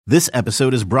This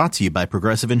episode is brought to you by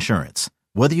Progressive Insurance.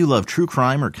 Whether you love true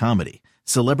crime or comedy,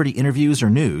 celebrity interviews or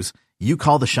news, you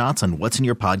call the shots on what's in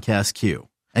your podcast queue.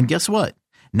 And guess what?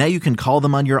 Now you can call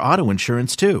them on your auto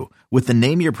insurance too with the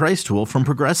Name Your Price tool from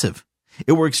Progressive.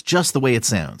 It works just the way it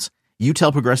sounds. You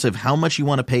tell Progressive how much you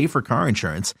want to pay for car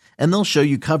insurance, and they'll show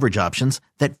you coverage options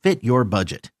that fit your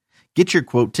budget. Get your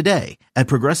quote today at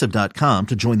Progressive.com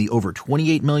to join the over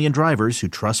 28 million drivers who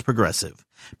trust Progressive.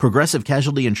 Progressive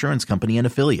Casualty Insurance Company and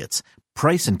Affiliates.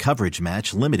 Price and coverage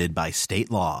match limited by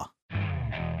state law.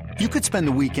 You could spend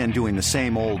the weekend doing the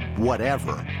same old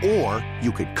whatever, or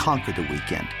you could conquer the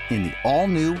weekend in the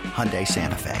all-new Hyundai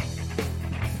Santa Fe.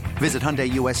 Visit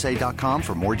HyundaiUSA.com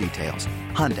for more details.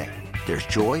 Hyundai, there's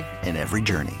joy in every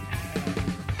journey.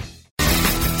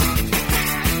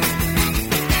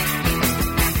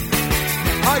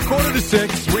 All right,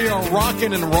 5:45. We are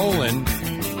rocking and rolling.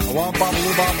 Who was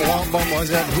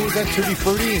that? Tutti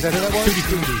Frutti? Is that who that was? Tutti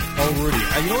Frutti. Oh, Rudy.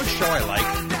 You know what show I like?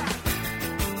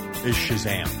 Is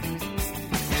Shazam.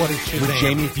 What is Shazam? With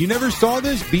Jamie. If you never saw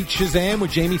this, Beat Shazam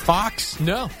with Jamie Foxx.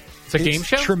 No. It's a game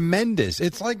show? Tremendous.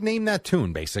 It's like Name That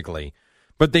Tune, basically.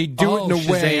 But they do it in a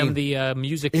way. Shazam, the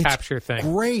music capture thing.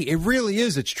 Great. It really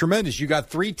is. It's tremendous. You got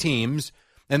 3 teams,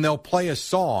 and they'll play a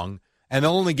song, and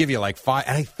they'll only give you like 5.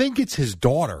 And I think it's his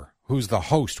daughter who's the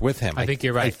host with him. I think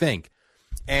you're right. I think.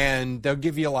 And they'll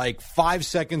give you like 5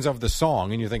 seconds of the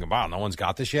song, and you think, wow, no one's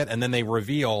got this yet. And then they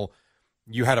reveal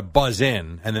you had to buzz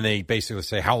in, and then they basically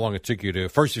say how long it took you to.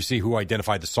 First, you see who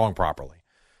identified the song properly.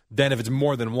 Then, if it's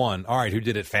more than one, all right, who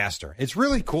did it faster? It's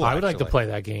really cool. I would like to play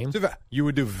that game. You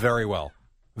would do very well.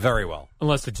 Very well.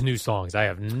 Unless it's new songs. I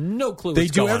have no clue They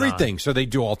what's do going everything. on. So they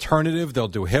do alternative, they'll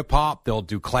do hip-hop, they'll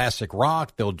do classic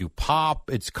rock, they'll do pop,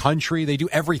 it's country, they do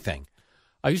everything.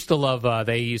 I used to love,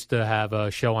 they used to have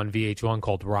a show on VH1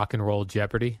 called Rock and Roll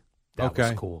Jeopardy. That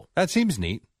was cool. That seems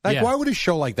neat. Like, why would a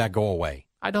show like that go away?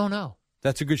 I don't know.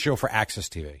 That's a good show for Access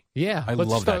TV. Yeah. I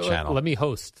love that channel. Let me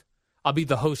host. I'll be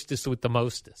the hostess with the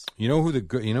mostest. You know who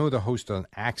the host on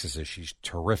Access is? She's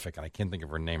terrific, and I can't think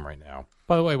of her name right now.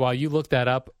 By the way, while you look that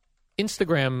up,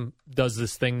 Instagram does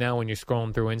this thing now when you're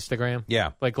scrolling through Instagram.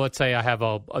 Yeah. Like, let's say I have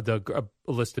a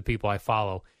list of people I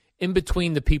follow. In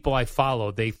between the people I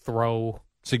follow, they throw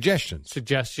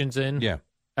suggestions in. Yeah.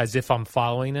 As if I'm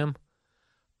following them.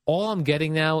 All I'm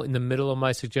getting now in the middle of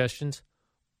my suggestions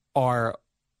are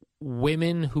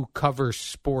women who cover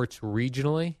sports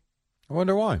regionally. I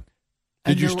wonder why.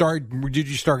 Did you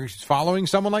start following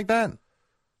someone like that?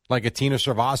 Like a Tina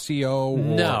Servasio?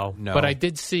 No. But I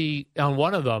did see on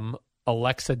one of them,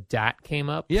 Alexa Dat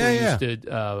came up. Yeah, who yeah. used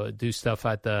to do stuff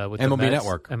at with MLB the Mets.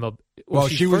 Network. Well,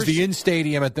 she was the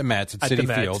in-stadium at the Mets at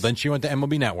Citi Field. Then she went to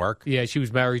MLB Network. Yeah, she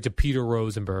was married to Peter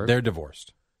Rosenberg. They're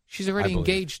divorced. She's already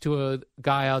engaged to a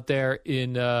guy out there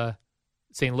in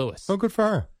St. Louis. Oh, good for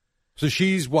her. So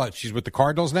she's what? She's with the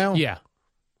Cardinals now? Yeah.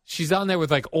 She's on there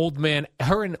with like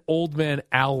her and old man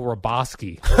Al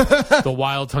Roboski, the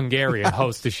wild Hungarian,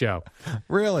 host the show.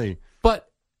 Really?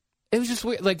 But it was just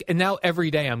weird. Like, and now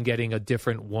every day I'm getting a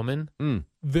different woman.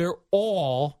 They're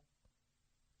all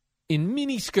in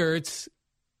mini skirts,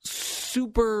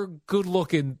 super good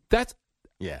looking.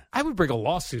 I would bring a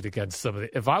lawsuit against some of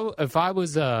it if I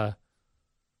was an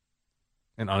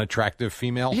unattractive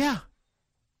female. Yeah.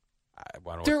 I don't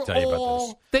know what to tell you about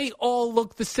this. They all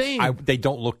look the same. They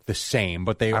don't look the same,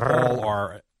 but they all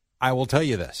are. I will tell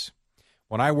you this.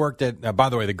 When I worked at, by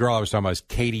the way, the girl I was talking about is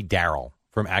Katie Darrell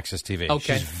from Access TV.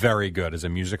 Okay. She's very good as a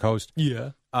music host.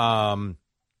 Yeah.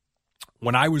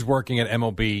 When I was working at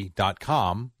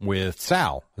MLB.com with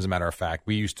Sal, as a matter of fact,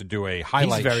 we used to do a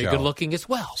highlight show. He's very good looking as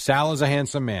well. Sal is a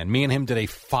handsome man. Me and him did a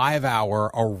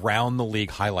 5-hour around the league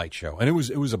highlight show, and it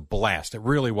was a blast. It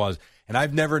really was. And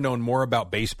I've never known more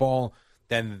about baseball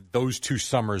than those 2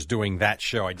 summers doing that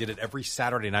show. I did it every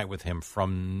Saturday night with him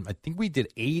from, I think we did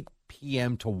 8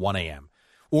 p.m. to 1 a.m.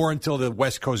 or until the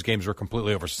West Coast games were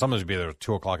completely over. Sometimes we'd be there at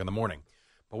 2 o'clock in the morning.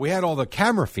 But we had all the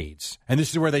camera feeds, and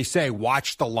this is where they say,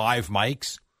 watch the live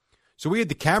mics. So we had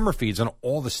the camera feeds on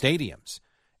all the stadiums,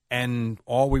 and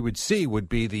all we would see would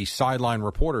be the sideline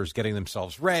reporters getting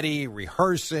themselves ready,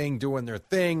 rehearsing, doing their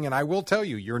thing. And I will tell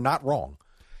you, you're not wrong,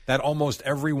 that almost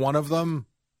every one of them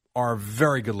are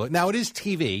very good looking. Now, it is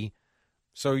TV,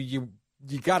 so you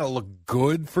got to look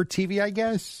good for TV, I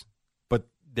guess.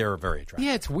 They're very attractive.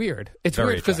 Yeah, it's weird. It's very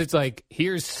weird because it's like,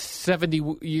 here's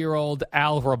 70-year-old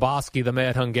Al Roboski, the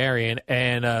mad Hungarian,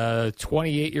 and a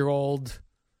 28-year-old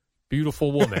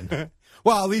beautiful woman.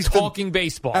 Well, at least talking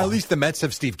baseball. At least the Mets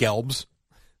have Steve Gelbs.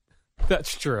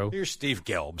 That's true. Here's Steve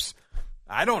Gelbs.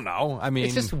 I don't know. I mean,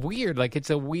 it's just weird. Like, it's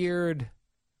a weird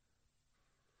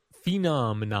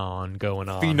phenomenon going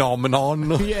on.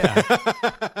 Phenomenon.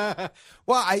 Yeah.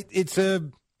 Well, I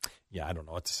don't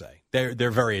know what to say.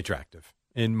 They're very attractive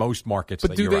in most markets.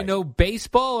 But do they know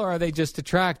baseball, or are they just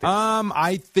attractive?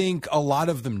 I think a lot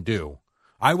of them do.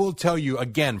 I will tell you,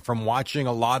 again, from watching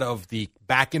a lot of the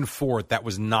back and forth that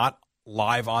was not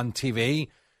live on TV,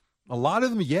 a lot of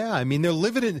them, yeah. I mean, they're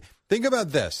living in. Think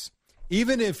about this.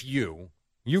 Even if you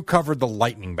covered the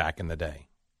Lightning back in the day,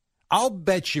 I'll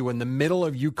bet you in the middle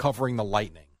of you covering the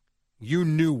Lightning, you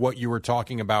knew what you were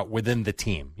talking about within the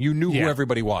team. You knew who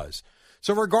everybody was.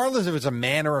 So regardless if it's a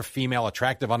man or a female,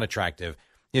 attractive, unattractive,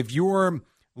 if you're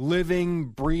living,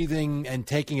 breathing, and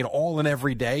taking it all in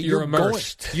every day, you're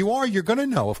immersed. You're going to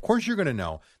know. Of course you're going to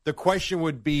know. The question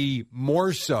would be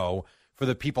more so for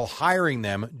the people hiring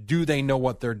them, do they know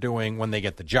what they're doing when they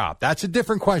get the job? That's a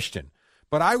different question.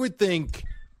 But I would think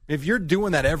if you're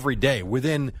doing that every day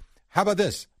how about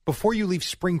this? Before you leave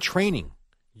spring training,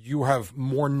 you have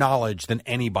more knowledge than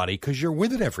anybody because you're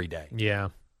with it every day. Yeah.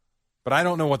 But I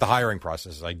don't know what the hiring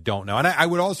process is. I don't know. And I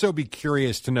would also be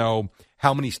curious to know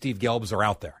how many Steve Gelbs are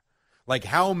out there. Like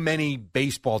how many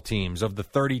baseball teams of the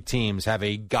 30 teams have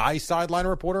a guy sideline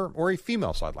reporter or a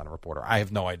female sideline reporter? I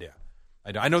have no idea.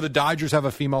 I know the Dodgers have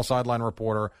a female sideline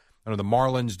reporter. I know the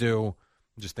Marlins do.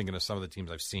 I'm just thinking of some of the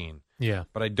teams I've seen. Yeah.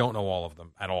 But I don't know all of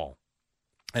them at all.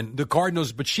 And the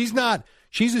Cardinals, but she's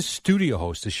a studio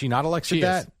host. Is she not, Alexa? She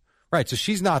is. Right, so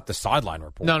she's not the sideline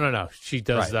reporter. No. She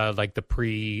does like the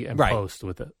pre and post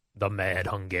with the mad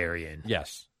Hungarian.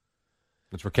 Yes.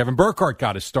 That's where Kevin Burkhardt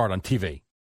got his start on TV.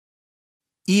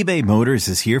 eBay Motors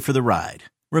is here for the ride.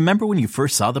 Remember when you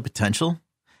first saw the potential?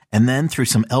 And then through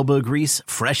some elbow grease,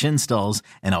 fresh installs,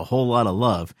 and a whole lot of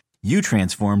love, you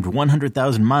transformed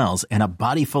 100,000 miles and a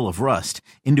body full of rust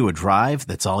into a drive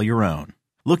that's all your own.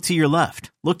 Look to your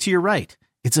left. Look to your right.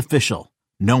 It's official.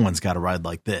 No one's got a ride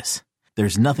like this.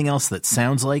 There's nothing else that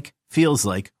sounds like, feels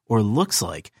like, or looks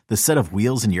like the set of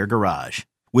wheels in your garage.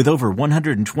 With over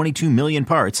 122 million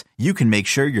parts, you can make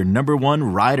sure your number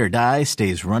one ride or die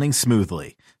stays running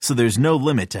smoothly. So there's no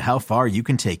limit to how far you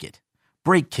can take it.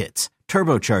 Brake kits,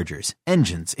 turbochargers,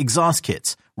 engines, exhaust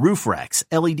kits, roof racks,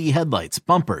 LED headlights,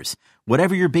 bumpers,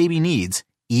 whatever your baby needs,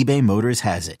 eBay Motors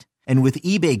has it. And with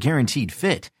eBay Guaranteed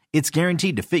Fit, it's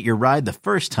guaranteed to fit your ride the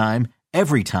first time,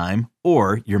 every time,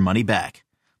 or your money back.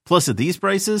 Plus, at these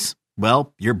prices,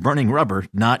 well, you're burning rubber,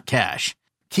 not cash.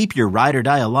 Keep your ride or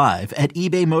die alive at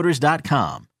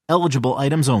ebaymotors.com. Eligible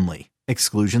items only.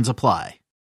 Exclusions apply.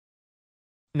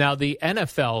 Now, the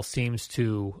NFL seems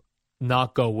to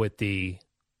not go with the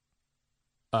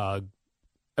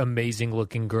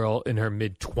amazing-looking girl in her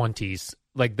mid-20s.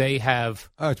 Like, they have...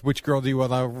 which girl do you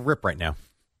want to rip right now?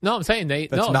 No, I'm saying they...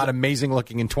 That's not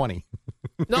amazing-looking in 20.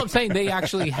 No, I'm saying they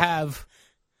actually have...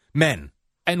 Men.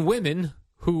 And women...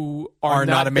 who are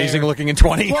not amazing looking in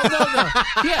 20. Well, no.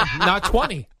 Yeah, not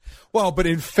 20. Well, but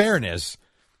in fairness,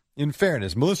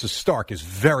 Melissa Stark is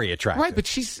very attractive. Right, but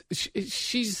she's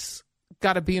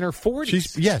got to be in her 40s.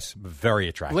 She's very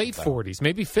attractive. Late 40s,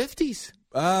 maybe 50s.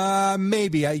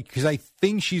 Maybe, because I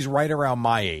think she's right around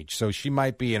my age, so she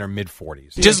might be in her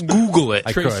mid-40s. Just Google it.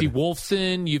 I Tracy could.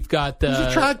 Wolfson, you've got... She's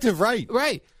attractive, right.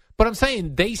 Right, but I'm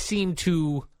saying they seem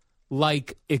to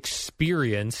like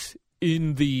experience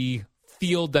in the...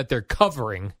 field that they're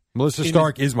covering. Melissa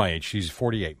Stark is my age. She's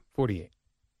 48. 48.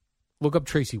 Look up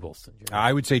Tracy Wolfson. Jerry.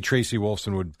 I would say Tracy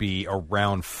Wolfson would be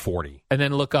around 40. And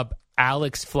then look up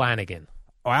Alex Flanagan.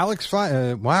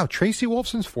 Oh, wow. Tracy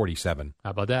Wolfson's 47. How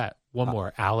about that? One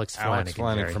more. Alex Flanagan. Alex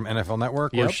Flanagan from NFL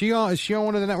Network. Yep. Is she on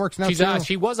one of the networks now, too?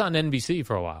 She was on NBC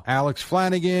for a while. Alex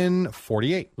Flanagan,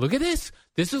 48. Look at this.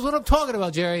 This is what I'm talking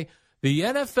about, Jerry. The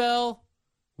NFL,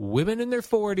 women in their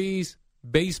 40s,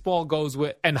 baseball goes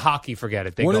with, and hockey, forget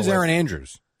it. What is Erin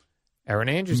Andrews? Erin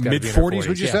Andrews got mid-40s,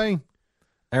 would you say?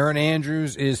 Erin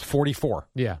Andrews is 44.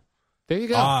 Yeah. There you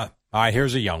go. All right,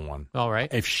 here's a young one. All right.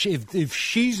 If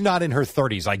she's not in her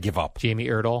 30s, I give up. Jamie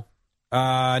Erdahl?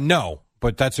 No,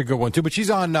 but that's a good one, too. But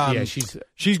she's on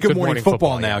she's Good Morning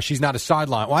Football now. Yeah. She's not a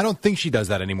sideline. Well, I don't think she does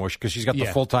that anymore because she's got the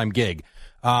full-time gig.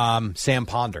 Sam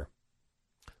Ponder.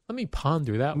 Let me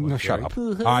ponder that one. No, shut up.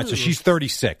 All right, so she's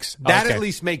 36. That at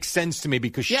least makes sense to me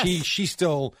because she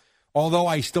still, although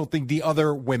I still think the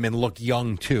other women look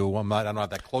young too. I'm not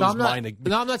that close-minded.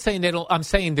 No, I'm not saying they don't. I'm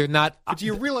saying they're not. But do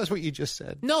you realize what you just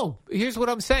said? No, here's what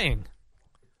I'm saying.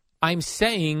 I'm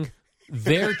saying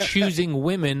they're choosing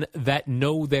women that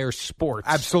know their sports.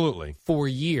 Absolutely. For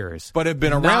years. But have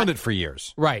been around it for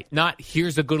years. Right. Not,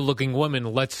 here's a good-looking woman,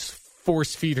 let's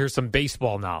force-feed her some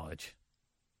baseball knowledge.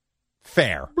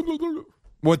 Fair.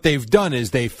 What they've done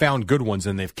is they've found good ones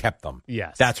and they've kept them.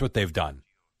 Yes. That's what they've done.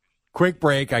 Quick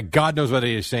break. God knows what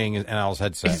he's saying in Al's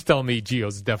headset. He's telling me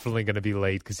Gio's definitely going to be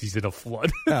late because he's in a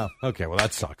flood. Oh, okay. Well,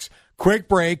 that sucks. Quick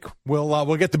break.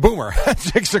 We'll get the Boomer at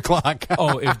 6 o'clock.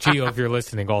 If you're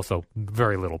listening, also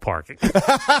very little parking.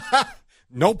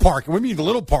 No parking. We mean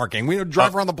little parking. We don't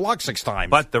drive around the block 6 times.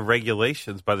 But the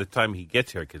regulations, by the time he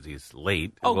gets here, because he's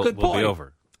late, will be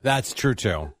over. That's true,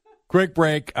 too. Quick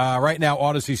break. Right now,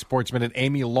 Odyssey Sports Minute.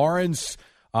 Amy Lawrence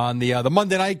on the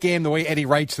Monday night game. The way Eddie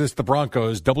writes this, the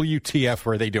Broncos, WTF,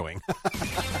 what are they doing?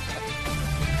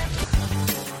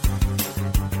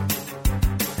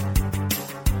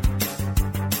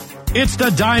 It's the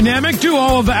dynamic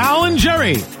duo of Al and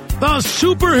Jerry, the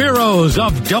superheroes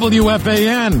of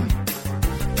WFAN.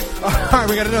 All right,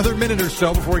 we got another minute or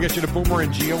so before we get you to Boomer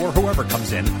and Gio or whoever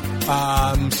comes in.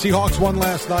 Seahawks won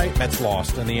last night. Mets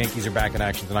lost, and the Yankees are back in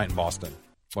action tonight in Boston.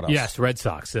 What else? Yes, Red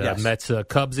Sox. Yes. Mets,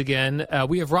 Cubs again.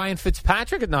 We have Ryan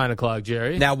Fitzpatrick at 9 o'clock,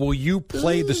 Jerry. Now, will you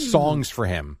play the songs for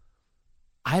him?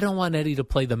 I don't want Eddie to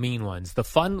play the mean ones. The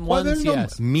fun ones,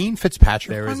 yes. Mean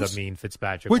Fitzpatrick There ones? is a mean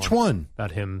Fitzpatrick Which one?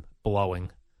 About him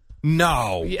blowing.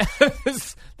 No.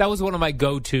 Yes. That was one of my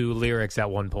go-to lyrics at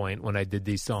one point when I did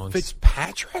these songs.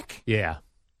 Fitzpatrick? Yeah.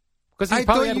 Because he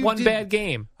probably had one bad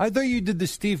game. I thought you did the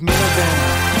Steve Miller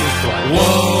band.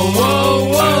 Whoa,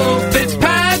 whoa, whoa,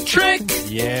 Fitzpatrick.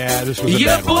 Yeah, this was a You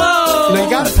bad blow. one. No, you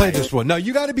got to play this one. No,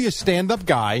 you got to be a stand-up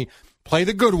guy, play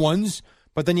the good ones,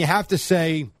 but then you have to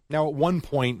say, now at one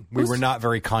point, we were not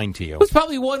very kind to you. It was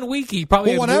probably 1 week. He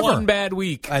probably Well, had whatever. one bad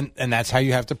week. And that's how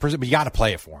you have to present, but you got to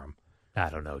play it for him. I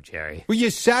don't know, Jerry. Well, you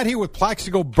sat here with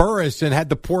Plaxico Burress and had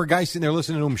the poor guy sitting there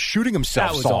listening to him shooting himself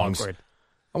That was songs. awkward.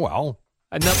 Well,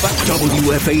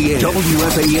 WFAN,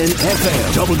 WFAN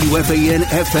FM, WFAN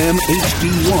FM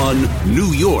HD1, New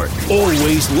York.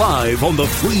 Always live on the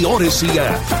free Odyssey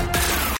app.